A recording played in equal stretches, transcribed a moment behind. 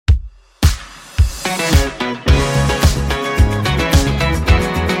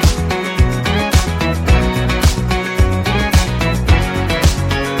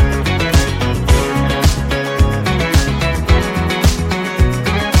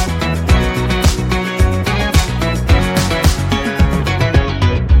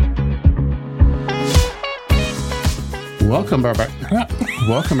Welcome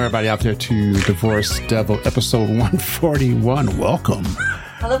everybody out there to Divorce Devil episode 141. Welcome.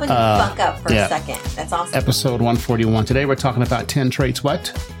 I love when you fuck up for a second. That's awesome. Episode 141. Today we're talking about 10 traits.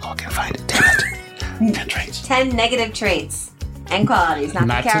 What? Oh, I can't find it. Damn it. 10 traits. 10 negative traits and qualities not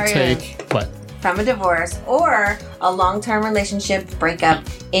to carry to take what? From a divorce or a long-term relationship breakup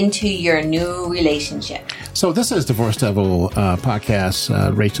into your new relationship. So this is Divorce Devil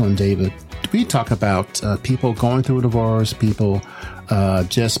podcast. Rachel and David. We talk about people going through a divorce, people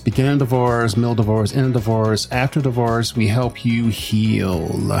just beginning a divorce, middle divorce, end of divorce, after divorce. We help you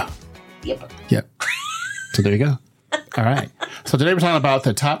heal. Yep. So there you go. All right. So today we're talking about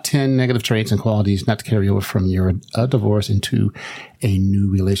the top 10 negative traits and qualities not to carry over from your divorce into a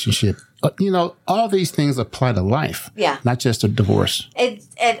new relationship. All these things apply to life. Yeah. Not just a divorce. It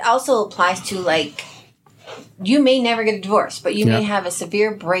also applies to, like, you may never get a divorce, but you may have a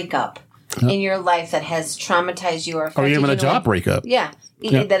severe breakup in your life that has traumatized you or even a job breakup. Yeah.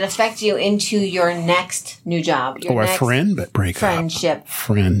 That affects you into your next new job. Or a friend breakup. Friendship.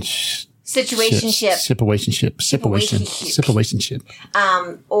 Situationship.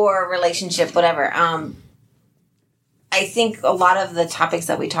 Or relationship, whatever. I think a lot of the topics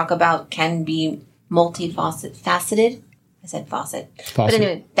that we talk about can be multifaceted. I said faucet. But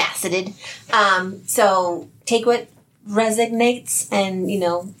anyway, faceted. So take what resonates and,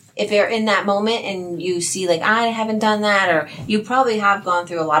 if you're in that moment and you see like, I haven't done that, or you probably have gone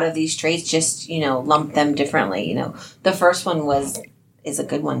through a lot of these traits, just, lump them differently. The first one is a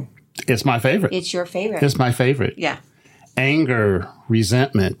good one. It's my favorite. It's your favorite. It's my favorite. Yeah. Anger,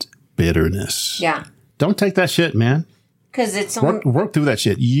 resentment, bitterness. Yeah. Don't take that shit, man. Because it's work through that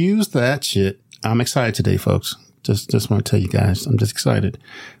shit. Use that shit. I'm excited today, folks. Just want to tell you guys, I'm just excited.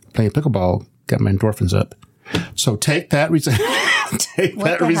 Playing pickleball got my endorphins up. So take that resentment.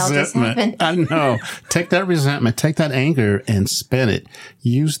 I know. Take that resentment, take that anger and spin it.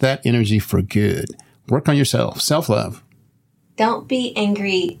 Use that energy for good. Work on yourself. Self-love. Don't be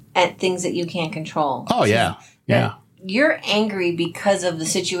angry at things that you can't control. Oh, yeah. Yeah. You're angry because of the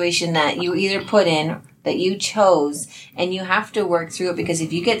situation that you either put in, that you chose, and you have to work through it, because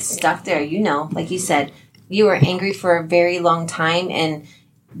if you get stuck there, like you said, you were angry for a very long time and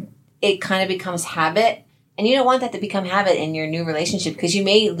it kind of becomes habit. And you don't want that to become habit in your new relationship, because you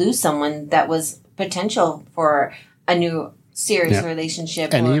may lose someone that was potential for a new serious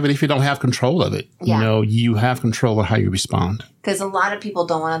relationship. And even if you don't have control of it, you have control of how you respond. Because a lot of people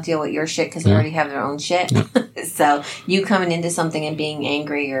don't want to deal with your shit because they already have their own shit. Yeah. So you coming into something and being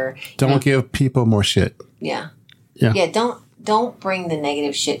angry or... Don't give people more shit. Yeah. Don't bring the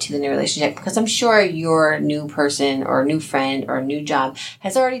negative shit to the new relationship, because I'm sure your new person or new friend or new job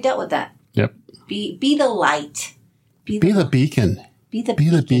has already dealt with that. Yep. Be the light. Be the beacon. Be the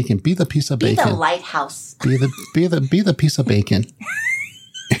beacon. Be the piece of bacon. Be the lighthouse. Be the piece of bacon.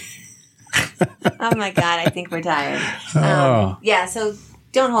 Oh my God, I think we're tired. So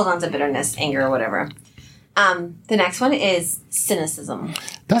don't hold on to bitterness, anger, or whatever. The next one is cynicism.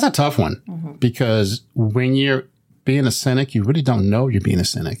 That's a tough one, because when you're being a cynic, you really don't know you're being a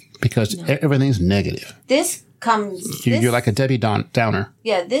cynic, because everything's negative. You're like a Debbie Downer.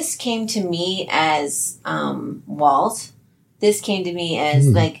 Yeah, this came to me as walls. This came to me as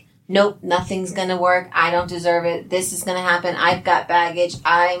like, nope, nothing's gonna work. I don't deserve it. This is gonna happen. I've got baggage.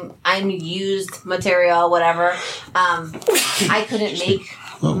 I'm used material, whatever. I couldn't make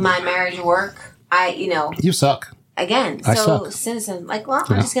my marriage work. You suck. Again, so cynicism, like, well,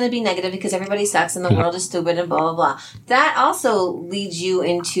 I'm just going to be negative because everybody sucks and the world is stupid and blah, blah, blah. That also leads you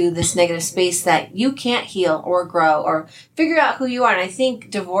into this negative space that you can't heal or grow or figure out who you are. And I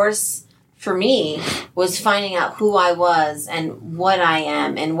think divorce, for me, was finding out who I was and what I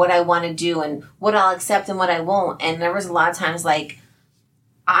am and what I want to do and what I'll accept and what I won't. And there was a lot of times, like,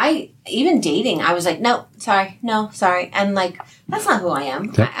 even dating, I was like, no, sorry. And like, that's not who I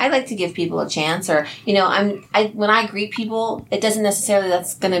am. Yep. I like to give people a chance, or, when I greet people, it doesn't necessarily,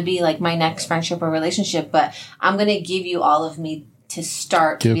 that's going to be like my next friendship or relationship, but I'm going to give you all of me to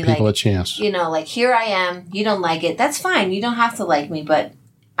start. Give to be people like, a chance. Like, here I am. You don't like it. That's fine. You don't have to like me, but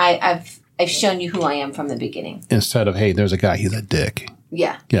I've shown you who I am from the beginning. Instead of, hey, there's a guy, he's a dick.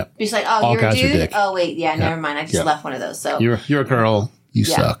 Yeah. Yeah. Just like, oh, all you're a dude? dick. Oh, wait. Yeah, never mind. I just left one of those. So you're a girl. You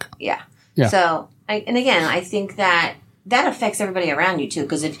suck. Yeah. So, and again, I think that affects everybody around you too.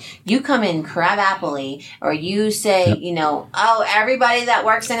 Because if you come in crab-appley, or you say, oh, everybody that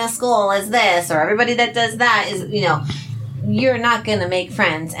works in a school is this, or everybody that does that is, you're not going to make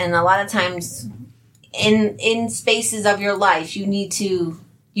friends. And a lot of times in spaces of your life, you need to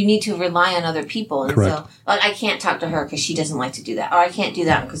you need to rely on other people. And Correct. so, like, I can't talk to her because she doesn't like to do that. Or I can't do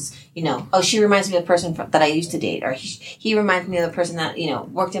that because, she reminds me of the person that I used to date. Or he reminds me of the person that,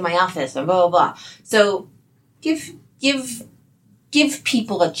 worked in my office, or blah, blah, blah. So give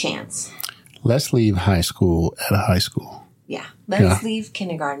people a chance. Let's leave high school at a high school. Yeah. Let's leave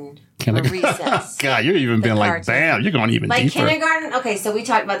kindergarten. Recess. God, you're even been like, bam, you're going even like deeper. Kindergarten. Okay, so we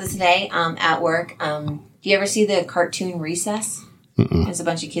talked about this today at work. Do you ever see the cartoon Recess? Mm-mm. There's a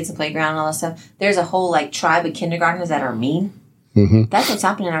bunch of kids in the playground and all that stuff. There's a whole tribe of kindergartners that are mean. Mm-hmm. That's what's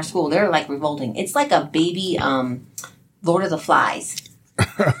happening in our school. They're revolting. It's like a baby Lord of the Flies.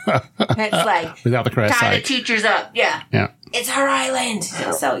 It's like without the crash tie side. the teachers up. Yeah. It's our island.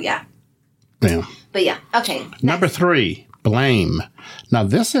 So yeah. Damn. But yeah. Okay. Number 3, blame. Now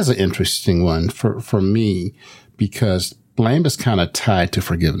this is an interesting one for me because blame is kind of tied to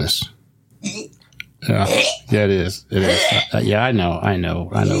forgiveness. Yeah, it is. It is. Yeah, I know,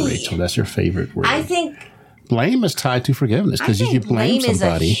 Rachel. That's your favorite word. I think blame is tied to forgiveness because you can blame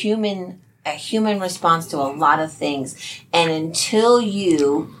somebody. Is a human response to a lot of things, and until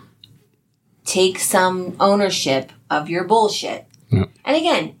you take some ownership of your bullshit, and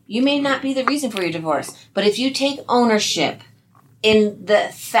again, you may not be the reason for your divorce, but if you take ownership in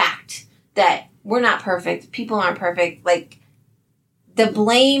the fact that we're not perfect, people aren't perfect, the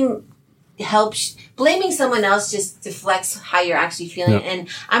blame helps. Blaming someone else just deflects how you're actually feeling. And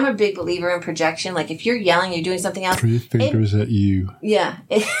I'm a big believer in projection. Like if you're yelling, you're doing something else. 3 fingers at you. Yeah.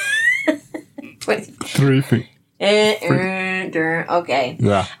 3 fingers. Okay.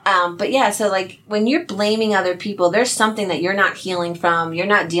 Yeah. But yeah, so when you're blaming other people, there's something that you're not healing from, you're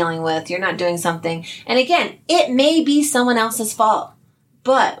not dealing with, you're not doing something. And again, it may be someone else's fault,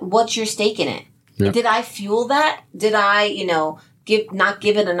 but what's your stake in it? Yep. Did I fuel that? Did I, not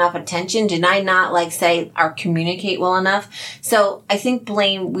give it enough attention? Did I not say or communicate well enough? So I think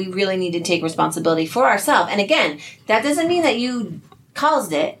blame, we really need to take responsibility for ourselves. And again, that doesn't mean that you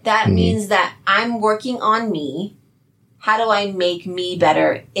caused it. That means that I'm working on me. How do I make me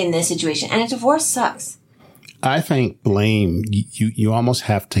better in this situation? And a divorce sucks. I think blame, you almost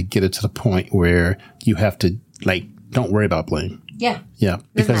have to get it to the point where you have to don't worry about blame. Yeah. Yeah.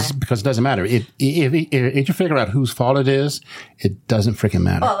 Because it doesn't matter. If you figure out whose fault it is, it doesn't freaking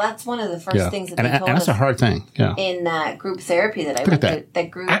matter. Well, that's one of the first things that they told us. And that's a hard thing. Yeah. In that group therapy that I went to.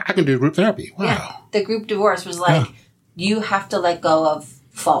 That group. I can do group therapy. Wow. Yeah. The group divorce was you have to let go of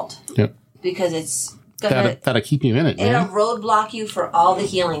fault. Yep. Because it's that'll keep you in it, man. It'll roadblock you for all the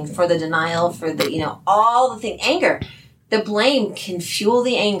healing, for the denial, for the, all the thing. Anger. The blame can fuel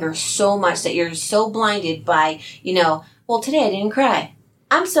the anger so much that you're so blinded by, well, today I didn't cry.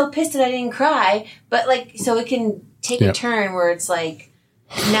 I'm so pissed that I didn't cry. But so it can take a turn where it's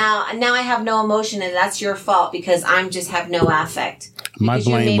now I have no emotion and that's your fault because I'm just have no affect. My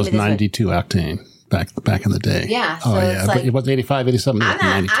blame was 92 octane back in the day. Yeah. So But it was 85, 87.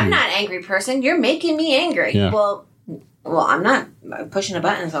 I'm not an angry person. You're making me angry. Yeah. Well, I'm not pushing a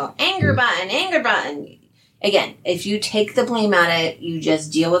button. So anger button. Again, if you take the blame out of it, you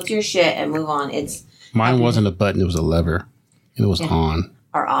just deal with your shit and move on. Mine wasn't a button; it was a lever. It was on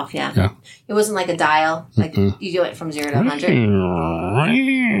or off. Yeah. It wasn't like a dial. You do it from 0 to 100.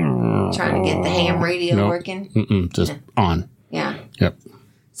 Trying to get the ham radio working. Just on. Yeah. Yep.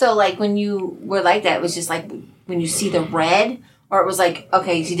 So when you were like that, it was just when you see the red, or it was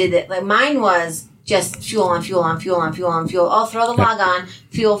okay, so you did it. Mine was just fuel on fuel on fuel on fuel on fuel. Oh, throw the log on.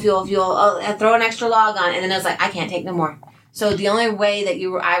 Fuel. Oh, throw an extra log on. And then I was I can't take no more. So the only way that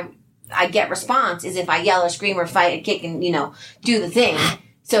I get response is if I yell or scream or fight or kick and, do the thing.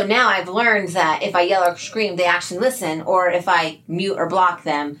 So now I've learned that if I yell or scream, they actually listen. Or if I mute or block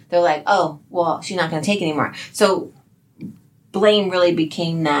them, they're oh, well, she's not going to take anymore. So blame really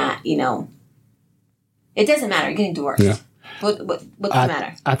became that, it doesn't matter. You're getting divorced. Yeah. What's the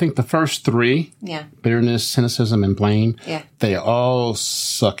matter? I think the first 3, bitterness, cynicism, and blame, they all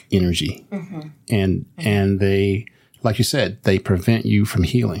suck energy. Mm-hmm. And they, like you said, they prevent you from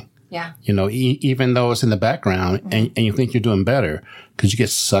healing. Yeah. Even though it's in the background and you think you're doing better because you get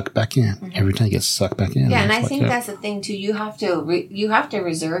sucked back in. Mm-hmm. Every time you get sucked back in. Yeah, and I think that's the thing too. You have to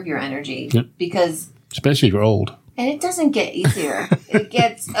reserve your energy because... Especially if you're old. And it doesn't get easier. It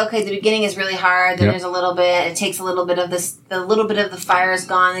gets, the beginning is really hard. Then there's a little bit. It takes a little bit of this. A little bit of the fire is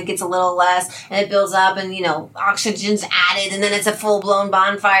gone. It gets a little less. And it builds up. And, oxygen's added. And then it's a full-blown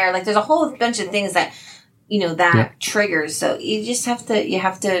bonfire. There's a whole bunch of things that, that triggers. So you just have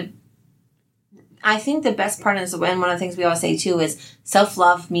to, I think the best part is, and one of the things we always say, too, is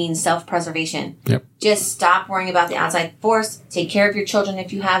self-love means self-preservation. Yep. Just stop worrying about the outside force. Take care of your children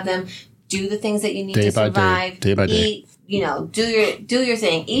if you have them. do the things that you need to survive. Day by day. Eat, do your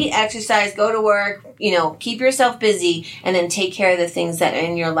thing. Eat, exercise, go to work, keep yourself busy, and then take care of the things that are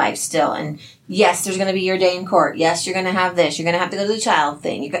in your life still. And yes, there's going to be your day in court. Yes, you're going to have this. You're going to have to go to the child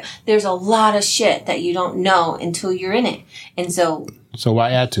thing. There's a lot of shit that you don't know until you're in it. And so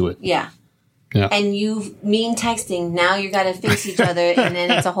why add to it? Yeah. And you mean texting, now you got to face each other, and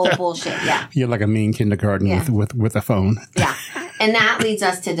then it's a whole bullshit. Yeah. You're like a mean kindergarten with a phone. Yeah. And that leads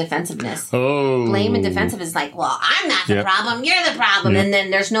us to defensiveness. Oh. Blame and defensive is like, well, I'm not the problem, you're the problem. And then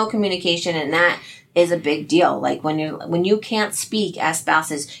there's no communication, and that is a big deal. Like when you can't speak as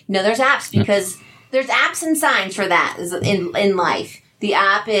spouses, there's apps because there's apps and signs for that in life. The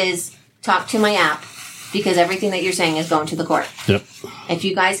app is talk to my app because everything that you're saying is going to the court. Yep. If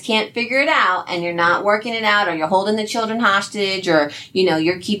you guys can't figure it out and you're not working it out, or you're holding the children hostage, or,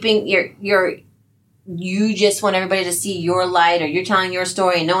 you're keeping you just want everybody to see your light, or you're telling your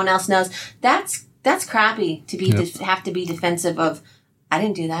story and no one else knows. That's crappy to be have to be defensive of, I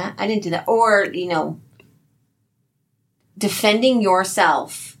didn't do that. Or, defending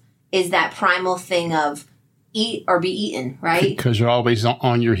yourself is that primal thing of eat or be eaten, right? Because you're always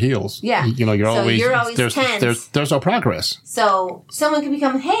on your heels. Yeah. You're always tense. There's no progress. So someone can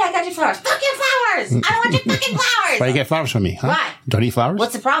become, hey, I got your flowers. Fuck your flowers. I don't want your fucking flowers. Why you get flowers from me? Huh? Why? Don't eat flowers?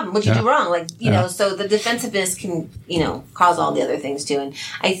 What's the problem? What'd you do wrong? So the defensiveness can, cause all the other things too. And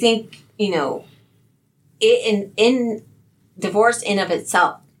I think, in divorce in of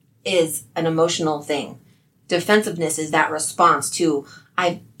itself is an emotional thing. Defensiveness is that response to,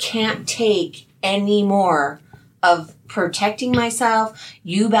 I can't take any more of protecting myself,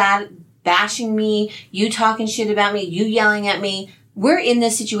 you bashing me, you talking shit about me, you yelling at me. We're in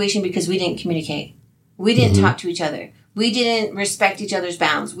this situation because we didn't communicate. We didn't talk to each other. We didn't respect each other's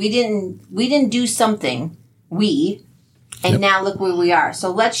bounds. We didn't do something. And now look where we are. So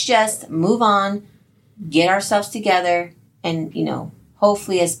let's just move on, get ourselves together, and,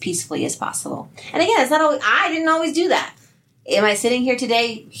 hopefully as peacefully as possible. And again, it's not always, I didn't always do that. Am I sitting here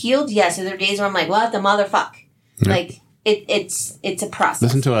today healed? Yes. Are there days where I'm like, what the motherfuck? Yeah. Like, it's a process.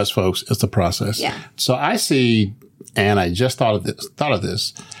 Listen to us, folks. It's a process. Yeah. So I see, and I just thought of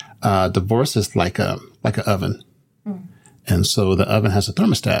this. Divorce is like an oven. Mm. And so the oven has a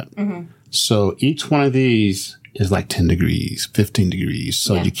thermostat. Mm-hmm. So each one of these is like 10 degrees, 15 degrees.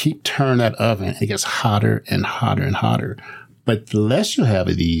 So you keep turning that oven, it gets hotter and hotter and hotter. But the less you have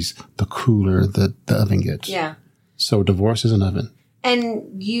of these, the cooler the oven gets. Yeah. So divorce is an oven.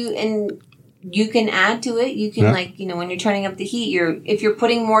 And you can add to it. You can when you're turning up the heat, if you're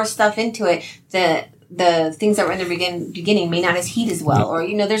putting more stuff into it, the things that were in the beginning may not as heat as well. Or,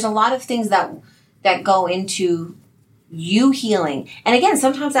 there's a lot of things that go into you healing. And again,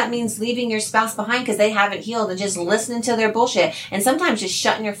 sometimes that means leaving your spouse behind because they haven't healed and just listening to their bullshit. And sometimes just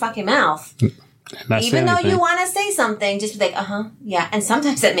shutting your fucking mouth. Even though you want to say something, just be like, yeah. And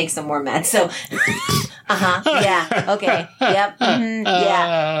sometimes that makes them more mad. So, yeah, okay, yep,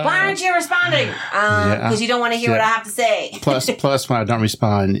 yeah. Why aren't you responding? Because you don't want to hear what I have to say. Plus, when I don't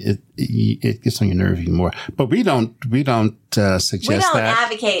respond, it gets on your nerve even more. But we don't suggest that. We don't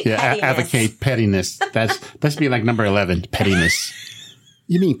advocate pettiness. Advocate pettiness. That's be like number 11, pettiness.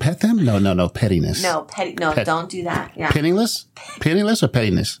 You mean pet them? No, pettiness. No, don't do that. Yeah. Penniless or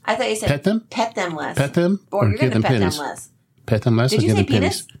pettiness? I thought you said pet them. Pet them less. Pet them or you're give them pet pennies. them less. Pet them less. Did or you give say them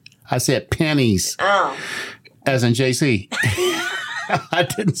penis? pennies? I said pennies. Oh. As in JC. I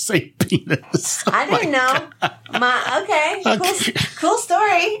didn't say penis. I didn't know. Okay. Cool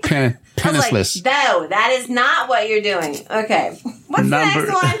story. Pennisless. No, that is not what you're doing. Okay. What's the next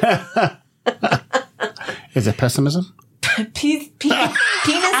one? Is it pessimism? Penisism?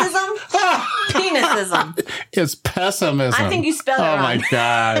 Penisism. It's pessimism. I think you spelled it wrong. Oh, my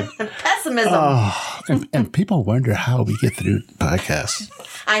God. Pessimism. Oh, and people wonder how we get through the podcast.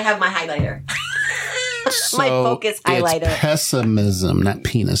 I have my highlighter. So my focus highlighter. It's pessimism, not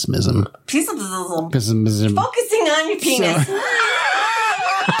penismism. Pessimism. Focusing on your penis.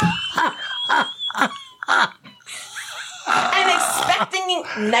 And expecting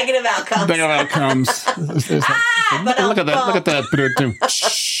negative outcomes. Look at that.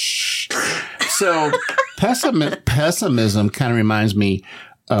 So pessimism kind of reminds me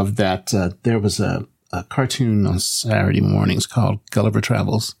of that. There was a cartoon on Saturday mornings called Gulliver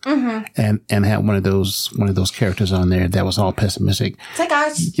Travels, and had one of those characters on there that was all pessimistic. It's like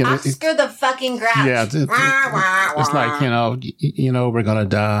Oscar the fucking Grouch. Yeah, it's like we're gonna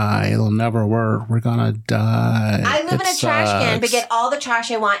die. It'll never work. We're gonna die. I live in a trash can, but get all the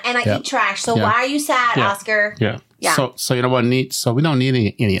trash I want, and I eat trash. So why are you sad, Oscar? Yeah. Yeah. So you know what? So we don't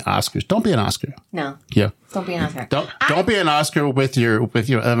need any Oscars. Don't be an Oscar. No. Yeah. Don't be an Oscar. Don't be an Oscar with your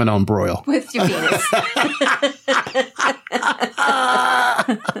oven on broil. With your penis.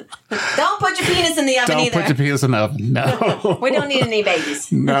 Don't put your penis in the oven either. Don't put your penis in the oven. No. We don't need any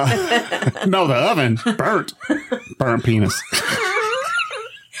babies. No. No, the oven. Burnt penis.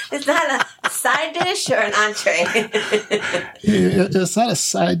 Is that a side dish or an entree? Is that a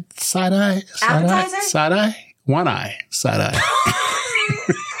side eye? Appetizer? Side eye? One eye. Side eye.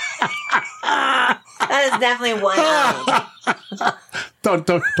 That is definitely one eye. Don't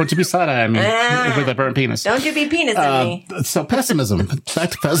you be side eye me with a burnt penis. Don't you be penis in me. So pessimism.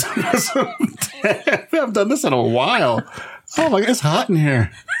 Back to pessimism. I haven't done this in a while. Oh my God, it's hot in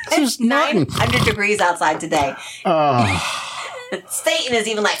here. It's 900 degrees outside today. Satan is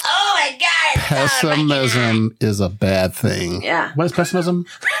even like, oh my God. Pessimism is a bad thing. Yeah. What is pessimism?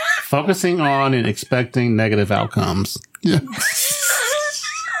 Focusing on and expecting negative outcomes. Yeah.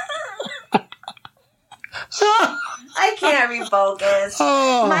 I can't refocus.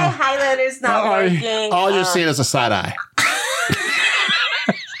 Oh. My highlighter's not working. All you're seeing is a side eye.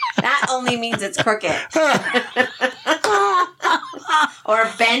 That only means it's crooked. Or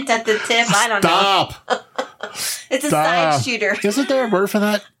bent at the tip. I don't know. Stop. It's a side shooter. Isn't there a word for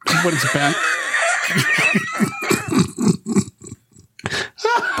that? When it's bent?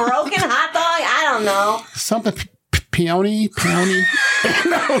 Broken hot dog? I don't know. Something. Peony?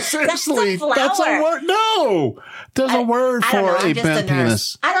 No, seriously. That's a word. No. There's a word for a bent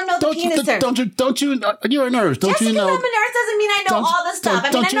penis. I don't know the penis term. Don't you, you're a nurse. Don't Just you know? because I'm a nurse doesn't mean I know all the stuff.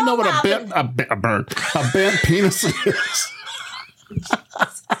 Don't you know what a bent penis is?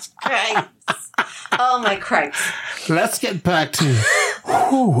 Christ. Oh my Christ. Let's get back to,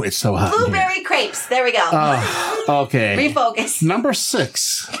 it's so hot. Blueberry crepes. There we go. Okay. Refocus. Number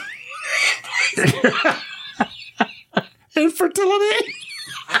 6. Infertility.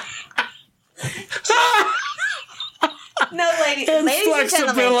 No, ladies and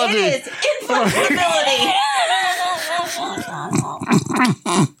gentlemen, it is inflexibility.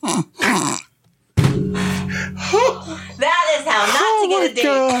 That is how not to get a date.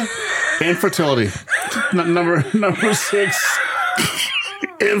 God. Infertility. Number 6.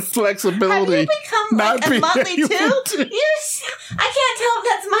 Inflexibility. Have you become like a motley too? I can't tell if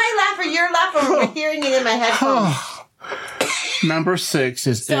that's my laugh or your laugh or we're hearing it in my headphones. Number 6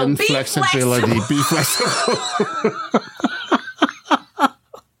 is inflexibility. Be flexible.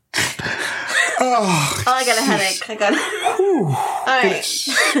 Oh, I got a headache. All right.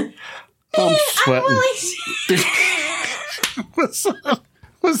 I'm sweating. What's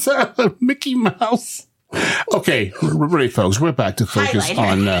that? A Mickey Mouse? Okay, ready, folks. We're back to focus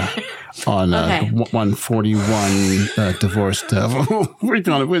on 141 divorce devil. We're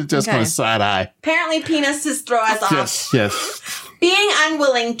just going to side eye. Apparently, penises throw us off. Yes. Being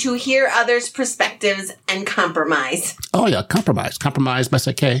unwilling to hear others' perspectives and compromise. Oh yeah, compromise. Compromise by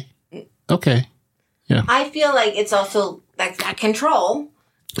say okay. Okay. Yeah. I feel like it's also like that control.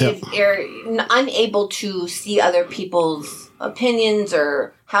 Yep. If you're unable to see other people's opinions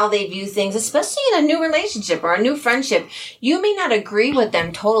or how they view things, especially in a new relationship or a new friendship, you may not agree with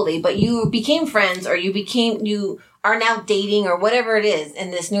them totally, but you became friends or you are now dating or whatever it is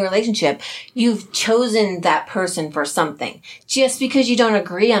in this new relationship. You've chosen that person for something. Just because you don't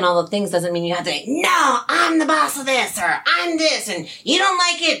agree on all the things doesn't mean you have to say, no, I'm the boss of this or I'm this and you don't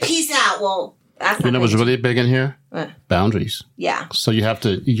like it. Peace out. Well, that's you know what's really big in here? What? Boundaries. Yeah. So you have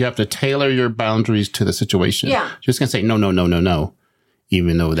to tailor your boundaries to the situation. Yeah. You're just gonna say no,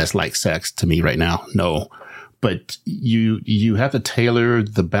 even though that's like sex to me right now. No, but you have to tailor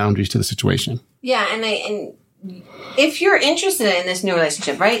the boundaries to the situation. Yeah, and if you're interested in this new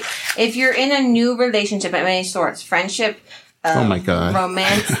relationship, right? If you're in a new relationship of any sorts, friendship, oh my God,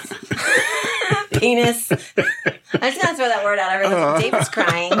 romance, penis. I'm just gonna throw that word out. David's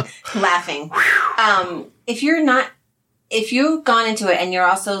crying, laughing. If you've gone into it and you're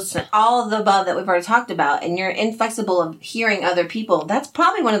also all of the above that we've already talked about, and you're inflexible of hearing other people, that's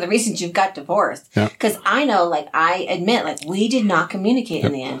probably one of the reasons you've got divorced. Because I know, I admit, we did not communicate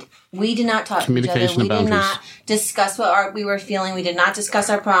in the end. We did not talk to each other. We did not discuss what we were feeling. We did not discuss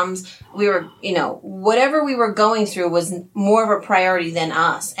our problems. We were, whatever we were going through was more of a priority than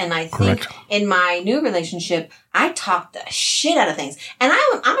us. And I think in my new relationship, I talked the shit out of things. And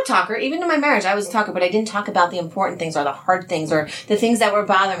I'm a talker. Even in my marriage, I was a talker, but I didn't talk about the important things or the hard things or the things that were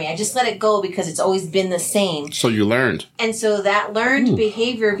bothering me. I just let it go because it's always been the same. So you learned. And so that learned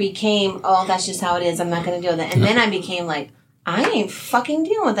behavior became, that's just how it is. I'm not going to do that. And then I became I ain't fucking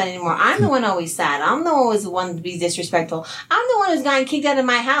dealing with that anymore. I'm the one always sad. I'm the one to be disrespectful. I'm the one who's gotten kicked out of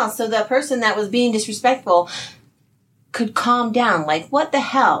my house. So the person that was being disrespectful could calm down. Like, what the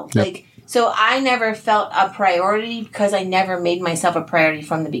hell? Yep. Like, so I never felt a priority because I never made myself a priority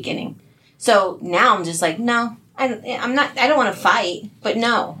from the beginning. So now I'm just like, no, I don't want to fight, but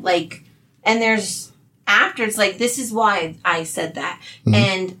no, like, and there's after it's like, this is why I said that. Mm-hmm.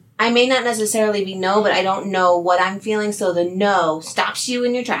 And I may not necessarily be no, but I don't know what I'm feeling. So the no stops you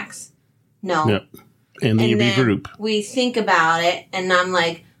in your tracks. No. Yep. And then you regroup. We think about it and I'm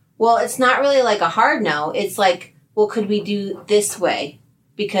like, well, it's not really like a hard no. It's like, well, could we do this way?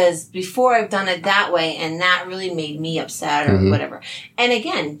 Because before I've done it that way and that really made me upset or whatever. And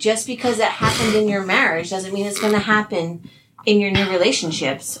again, just because it happened in your marriage doesn't mean it's going to happen in your new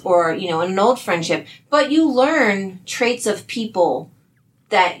relationships or, you know, in an old friendship. But you learn traits of people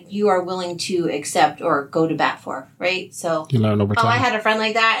that you are willing to accept or go to bat for, right? So, you learn over time. I had a friend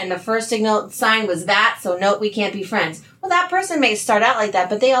like that and the first signal sign was that, so no, we can't be friends. Well, that person may start out like that,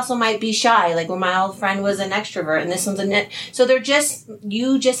 but they also might be shy. Like when my old friend was an extrovert and this one's so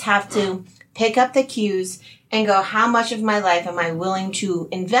you just have to pick up the cues and go, how much of my life am I willing to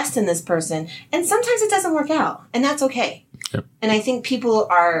invest in this person? And sometimes it doesn't work out and that's okay. Yep. And I think people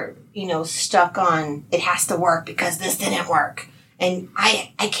are, you know, stuck on it has to work because this didn't work. And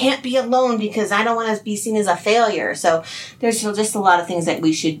I can't be alone because I don't want to be seen as a failure. So there's just a lot of things that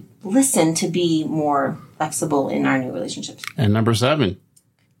we should listen to be more flexible in our new relationships. And number 7.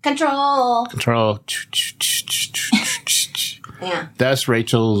 Control. Yeah. That's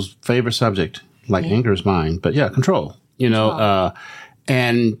Rachel's favorite subject. Like anger's mine. But yeah, control. You know,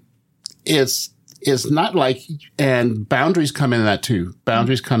 and it's not like, and boundaries come into that too.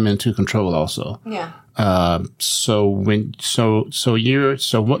 Boundaries come into control also. Yeah. So you're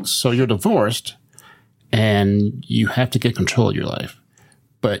divorced and you have to get control of your life,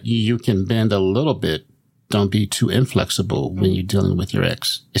 but you can bend a little bit. Don't be too inflexible when you're dealing with your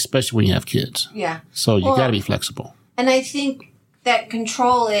ex, especially when you have kids. Yeah. So you got to be flexible. And I think that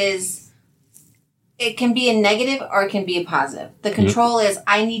control it can be a negative or it can be a positive. The control is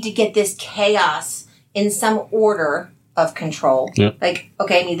I need to get this chaos in some order of control. Yep. Like,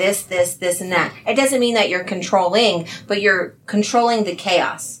 okay, I need this, and that. It doesn't mean that you're controlling, but you're controlling the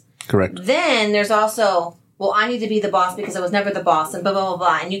chaos. Correct. Then there's also, well, I need to be the boss because I was never the boss and blah, blah, blah,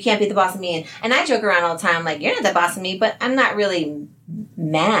 blah, and you can't be the boss of me. And I joke around all the time like, you're not the boss of me, but I'm not really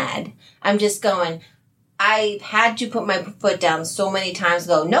mad. I'm just going, I had to put my foot down so many times,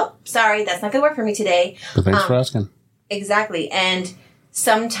 go, nope, sorry, that's not going to work for me today. But thanks for asking. Exactly. And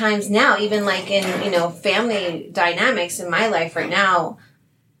sometimes now, even like in, you know, family dynamics in my life right now,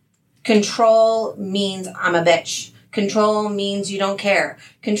 control means I'm a bitch. Control means you don't care.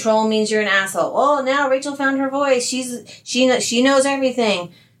 Control means you're an asshole. Oh, now Rachel found her voice. She knows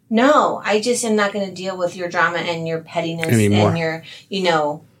everything. No, I just am not going to deal with your drama and your pettiness anymore. And your, you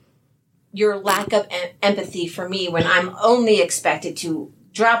know, your lack of empathy for me when I'm only expected to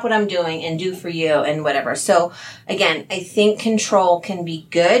drop what I'm doing and do for you and whatever. So again, I think control can be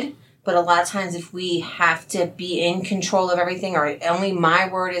good, but a lot of times if we have to be in control of everything or only my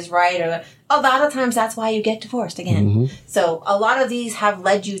word is right, or a lot of times that's why you get divorced again. Mm-hmm. So a lot of these have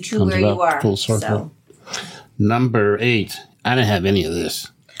led you to where you are. Full circle. So. Number 8. I didn't have any of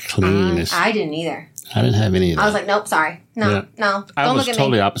this. Clinginess. I didn't either. I didn't have any of that. I was like, nope, sorry. No. I was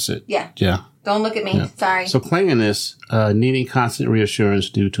totally opposite. Yeah. Yeah. Don't look at me. Yeah. Sorry. So clinginess, needing constant reassurance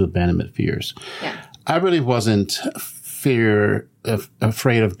due to abandonment fears. Yeah. I really wasn't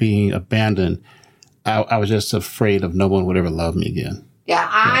afraid of being abandoned. I was just afraid of no one would ever love me again. Yeah.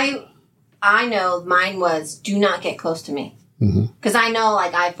 I know mine was do not get close to me. Because I know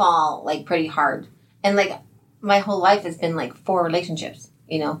like I fall like pretty hard. And like my whole life has been like 4 relationships,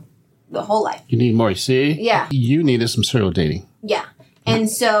 you know, the whole life. You need more, see? Yeah. You needed some serial dating. Yeah. And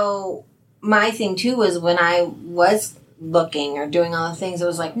so my thing too was when I was looking or doing all the things, it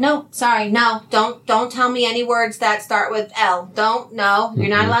was like, no, sorry, no, don't tell me any words that start with L. You're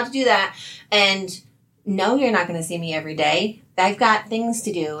not allowed to do that. And no, you're not going to see me every day. I've got things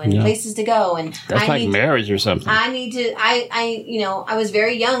to do and places to go. And that's like marriage or something. I was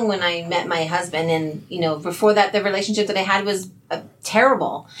very young when I met my husband, and, you know, before that, the relationship that I had was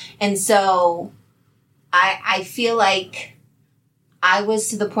terrible. And so I feel like I was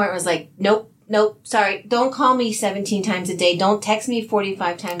to the point where I was like, nope, sorry. Don't call me 17 times a day. Don't text me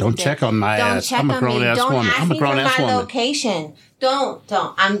 45 times a day. Don't check on my ass. I'm a grown-ass woman. I'm a grown-ass woman. Don't ask me for my location. Don't.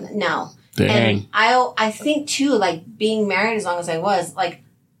 No. Dang. And I think, too, like, being married as long as I was, like,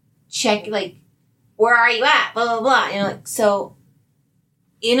 check, like, where are you at? Blah, blah, blah. You know, like, so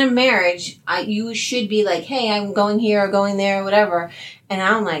in a marriage, you should be like, hey, I'm going here or going there or whatever. And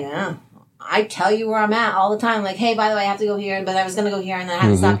I'm like, I tell you where I'm at all the time. Like, hey, by the way, I have to go here, but I was going to go here and then I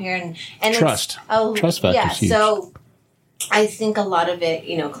have to stop here. And trust. Trust factor. Yeah. So I think a lot of it,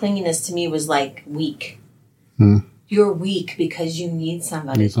 clinginess to me was like weak. You're weak because you need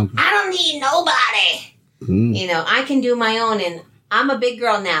somebody. I don't need nobody. I can do my own, and I'm a big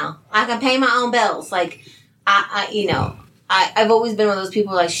girl now. I can pay my own bills. Like, I've always been one of those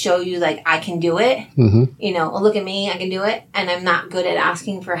people that show you, like, I can do it. Look at me, I can do it. And I'm not good at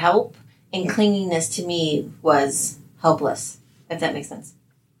asking for help. And clinginess to me was helpless, if that makes sense.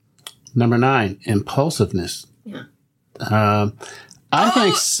 Number 9, impulsiveness. Yeah. I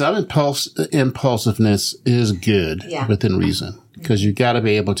think some impulsiveness is good within reason, because you got to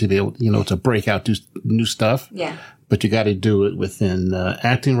be able to break out, do new stuff. Yeah. But you got to do it within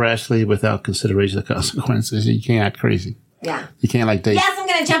acting rationally without consideration of consequences. You can't act crazy. Yeah. You can't date. Yes, I'm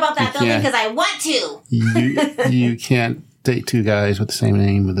going to jump off that building because I want to. You can't date 2 guys with the same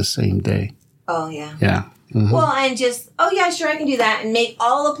name with the same day. Oh, yeah. Yeah. Mm-hmm. Well, and just, sure, I can do that, and make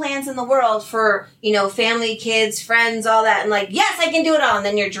all the plans in the world for, family, kids, friends, all that, and like, yes, I can do it all, and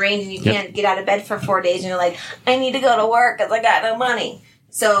then you're drained and you can't get out of bed for 4 days, and you're like, I need to go to work because I got no money.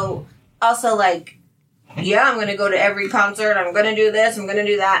 So, also, like, I'm going to go to every concert, I'm going to do this, I'm going to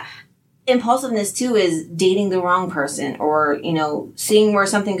do that. Impulsiveness, too, is dating the wrong person, or, seeing where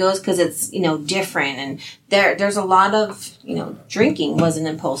something goes because it's, different, and there's a lot of, drinking was an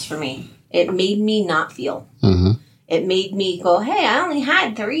impulse for me. It made me not feel. Mm-hmm. It made me go, hey, I only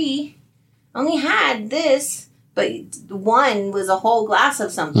had 3. I only had this. But 1 was a whole glass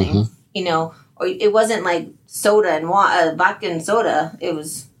of something, Or it wasn't like soda and vodka and soda. It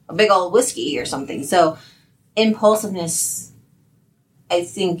was a big old whiskey or something. So impulsiveness, I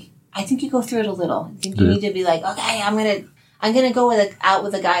think you go through it a little. I think you need to be like, okay, I'm gonna go out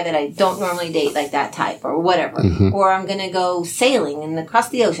with a guy that I don't normally date, like that type, or whatever. Mm-hmm. Or I'm gonna go sailing and across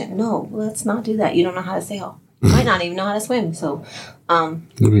the ocean. No, let's not do that. You don't know how to sail. You might not even know how to swim. So,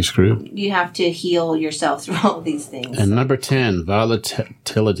 you'll be screwed. You have to heal yourself through all these things. And number 10,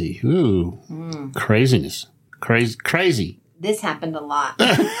 volatility. Ooh, craziness, crazy. This happened a lot. The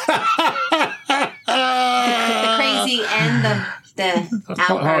crazy and the outbursts.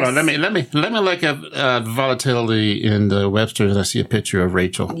 Hold on, let me look at volatility in the Webster's. I see a picture of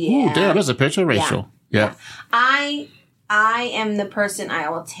Rachel. Yeah, ooh, damn, there's a picture of Rachel. Yeah. I am the person.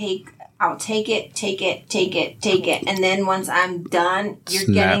 I'll take it, and then once I'm done, you're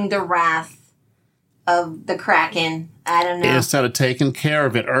getting the wrath of the Kraken. I don't know. Instead of taking care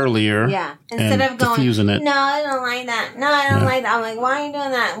of it earlier. Yeah. Instead of going, diffusing it. No, I don't like that. No, I don't like that. I'm like, why are you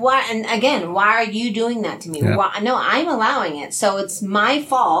doing that? Why? And again, why are you doing that to me? Yeah. Why? No, I'm allowing it. So it's my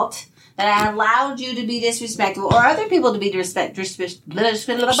fault that I allowed you to be disrespectful or other people to be disrespectful.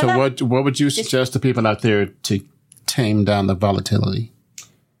 So what would you suggest to people out there to tame down the volatility?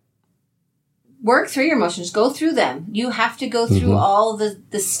 Work through your emotions. Go through them. You have to go through all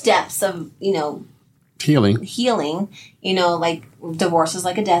the steps of, healing, like divorce is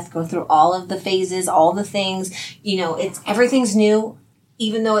like a death. Go through all of the phases, all the things, everything's new,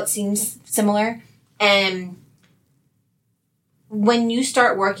 even though it seems similar. And when you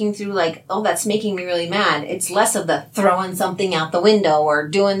start working through like, oh, that's making me really mad, it's less of the throwing something out the window or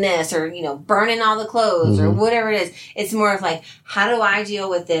doing this or, burning all the clothes or whatever it is. It's more of like, how do I deal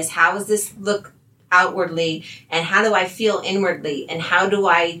with this? How does this look outwardly? And how do I feel inwardly? And how do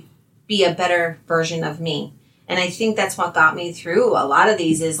I be a better version of me? And I think that's what got me through a lot of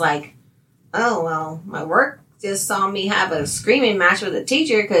these is like, oh, well, my work just saw me have a screaming match with a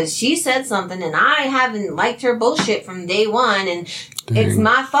teacher because she said something and I haven't liked her bullshit from day one. And it's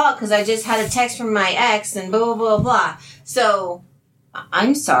my fault because I just had a text from my ex and blah, blah, blah, blah. So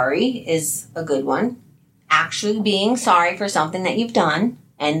I'm sorry is a good one. Actually being sorry for something that you've done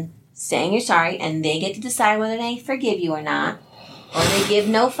and saying you're sorry, and they get to decide whether they forgive you or not. Or they give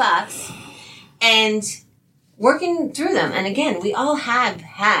no fucks, and working through them. And again, we all have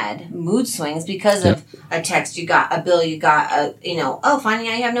had mood swings because of a text you got, a bill you got, finding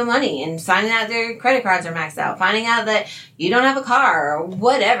out you have no money, and finding out their credit cards are maxed out, finding out that you don't have a car, or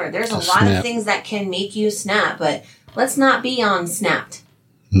whatever. There's a lot of things that can make you snap, but let's not be on Snapped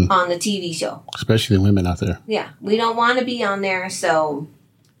on the TV show. Especially the women out there. Yeah, we don't want to be on there, so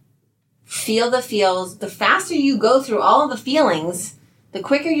feel the feels. The faster you go through all the feelings, the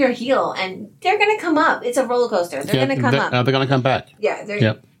quicker you'll heal. And they're going to come up. It's a roller coaster. They're going to come up. They're going to come back.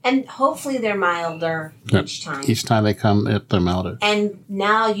 Yeah. And hopefully they're milder each time. Each time they come, they're milder. And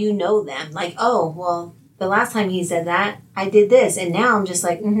now you know them. Like, oh, well, the last time he said that, I did this. And now I'm just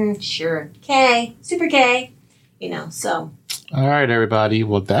like, sure. K. Super K. So. All right, everybody.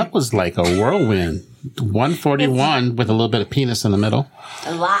 Well, that was like a whirlwind. 141 with a little bit of penis in the middle.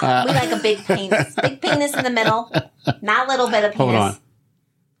 A lot. We like a big penis. Big penis in the middle. Not a little bit of penis. Hold on.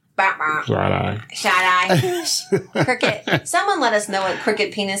 Shot-eye. Crooked. Someone let us know what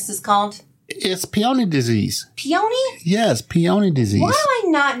crooked penis is called. It's Peyronie disease. Peyronie? Yes, Peyronie disease. Why do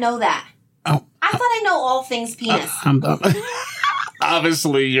I not know that? Oh, I thought I know all things penis.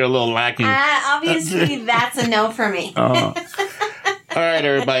 Obviously, you're a little lacking. Obviously, that's a no for me. All right,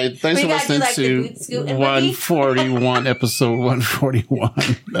 everybody. Thanks for listening to 141, episode 141,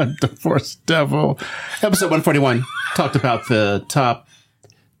 The Divorce Devil. Episode 141 talked about the top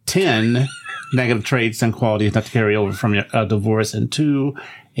 10 negative traits and qualities not to carry over from your divorce into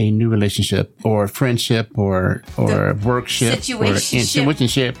a new relationship or friendship or workship or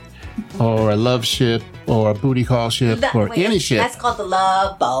situationship or a love ship or a booty call ship any ship. That's called the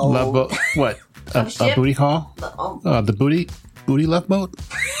love boat. Love boat. What? A booty call? The booty love boat?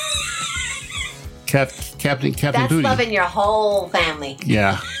 Captain That's Booty. loving your whole family.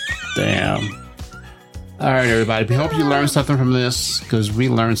 Yeah. Damn. All right, everybody. We hope you learned something from this because we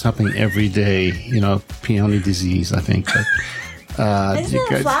learn something every day. Peyronie disease, I think. But, isn't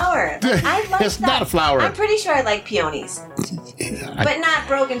it a flower? I like it's not a flower. I'm pretty sure I like peonies. But not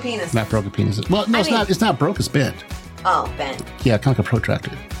broken penis. Not broken penises. Well, no, it's not broke. It's bent. Oh, bent. Yeah, kind of like a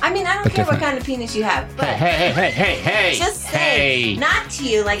protractor. I mean, I don't care what kind of penis you have. But Hey. Just say, not to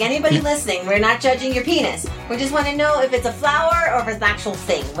you, like anybody listening. We're not judging your penis. We just want to know if it's a flower or if it's an actual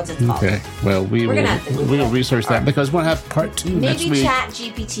thing. What's it called? Okay. Well, we'll research that because we'll have part 2 next week. Maybe Chat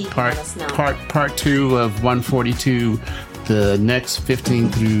GPT can let us know. Part 2 of 142. The next 11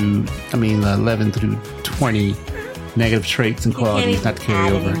 through 20 negative traits and qualities not to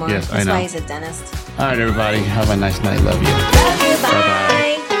carry over. Anymore. Yes, That's I know. That's why he's a dentist. All right, everybody. Have a nice night. Love you. Love you. Bye. Bye-bye.